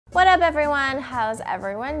What up everyone? How's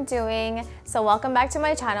everyone doing? So welcome back to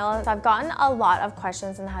my channel. So I've gotten a lot of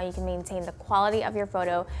questions on how you can maintain the quality of your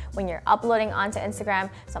photo when you're uploading onto Instagram.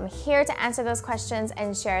 So I'm here to answer those questions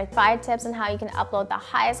and share 5 tips on how you can upload the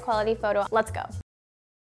highest quality photo. Let's go.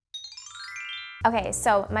 Okay,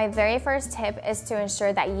 so my very first tip is to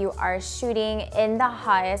ensure that you are shooting in the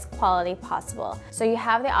highest quality possible. So you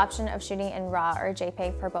have the option of shooting in RAW or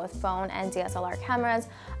JPEG for both phone and DSLR cameras.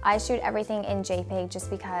 I shoot everything in JPEG just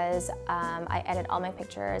because I edit all my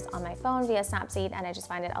pictures on my phone via Snapseed, and I just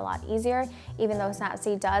find it a lot easier, even though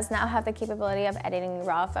Snapseed does now have the capability of editing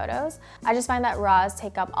RAW photos. I just find that RAWs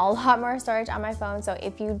take up a lot more storage on my phone, so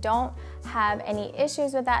if you don't have any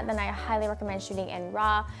issues with that, then I highly recommend shooting in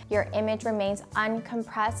RAW. Your image remains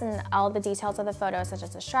uncompressed and all the details of the photo, such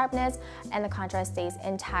as the sharpness and the contrast, stays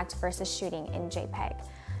intact versus shooting in JPEG.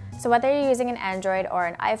 So whether you're using an Android or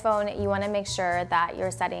an iPhone, you want to make sure that your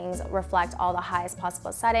settings reflect all the highest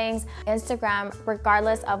possible settings. Instagram,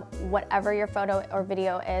 regardless of whatever your photo or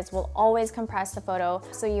video is, will always compress the photo.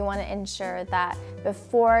 So you want to ensure that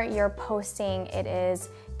before you're posting, it is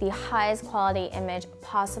the highest quality image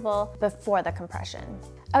possible before the compression.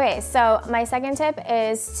 Okay, so my second tip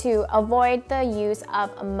is to avoid the use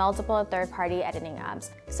of multiple third-party editing apps.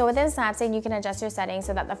 So within Snapseed, you can adjust your settings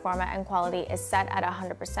so that the format and quality is set at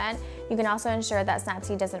 100%. You can also ensure that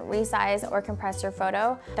Snapseed doesn't resize or compress your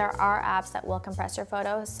photo. There are apps that will compress your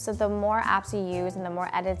photos, so the more apps you use and the more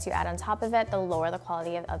edits you add on top of it, the lower the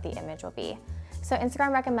quality of the image will be. So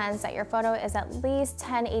Instagram recommends that your photo is at least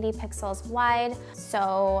 1080 pixels wide.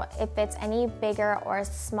 So if it's any bigger or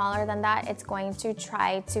smaller than that, it's going to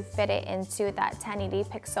try to fit it into that 1080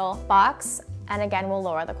 pixel box, and again will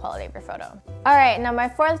lower the quality of your photo. All right, now my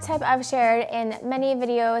fourth tip I've shared in many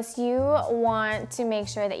videos, you want to make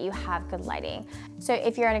sure that you have good lighting. So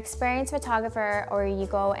if you're an experienced photographer or you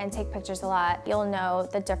go and take pictures a lot, you'll know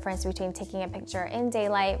the difference between taking a picture in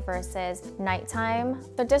daylight versus nighttime.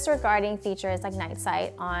 So disregarding features like night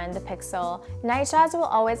sight on the Pixel, night shots will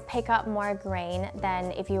always pick up more grain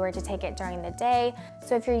than if you were to take it during the day.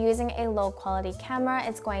 So if you're using a low quality camera,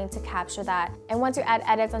 it's going to capture that. And once you add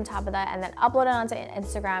edits on top of that and then upload it onto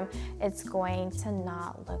Instagram, it's going to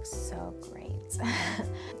not look so great.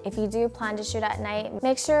 If you do plan to shoot at night,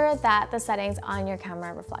 make sure that the settings on your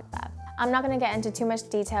camera reflect that. I'm not going to get into too much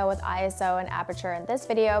detail with ISO and aperture in this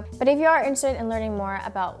video, but if you are interested in learning more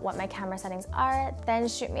about what my camera settings are, then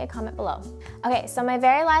shoot me a comment below. Okay, so my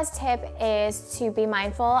very last tip is to be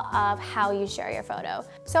mindful of how you share your photo.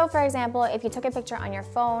 So for example, if you took a picture on your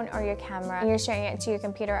phone or your camera and you're sharing it to your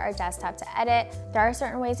computer or desktop to edit, there are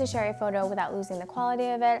certain ways to share your photo without losing the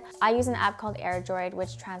quality of it. I use an app called AirDroid,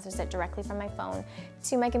 which transfers it directly from my phone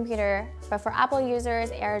to my computer, but for Apple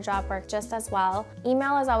users, AirDrop works just as well.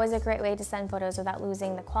 Email is always a great way to send photos without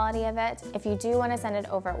losing the quality of it. If you do want to send it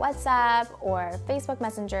over WhatsApp or Facebook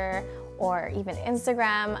Messenger or even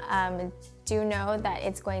Instagram, do know that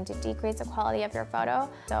it's going to decrease the quality of your photo,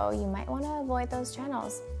 so you might want to avoid those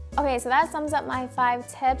channels. Okay, so that sums up my 5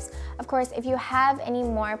 tips. Of course, if you have any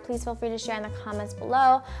more, please feel free to share in the comments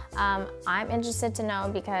below. I'm interested to know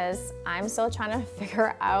because I'm still trying to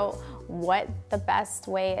figure out what the best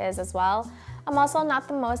way is as well. I'm also not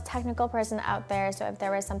the most technical person out there, so if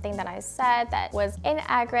there was something that I said that was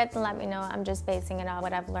inaccurate, then let me know. I'm just basing it on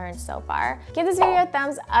what I've learned so far. Give this video a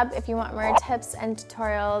thumbs up if you want more tips and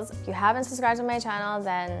tutorials. If you haven't subscribed to my channel,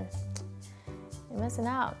 then you're missing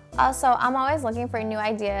out. Also, I'm always looking for new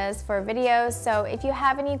ideas for videos, so if you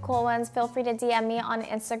have any cool ones, feel free to DM me on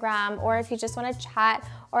Instagram, or if you just want to chat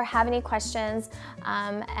or have any questions.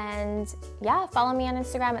 And yeah, follow me on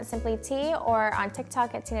Instagram at simplyt or on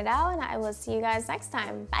TikTok at Tina Dao, and I will see you guys next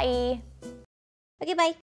time. Bye! Okay,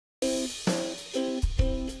 bye!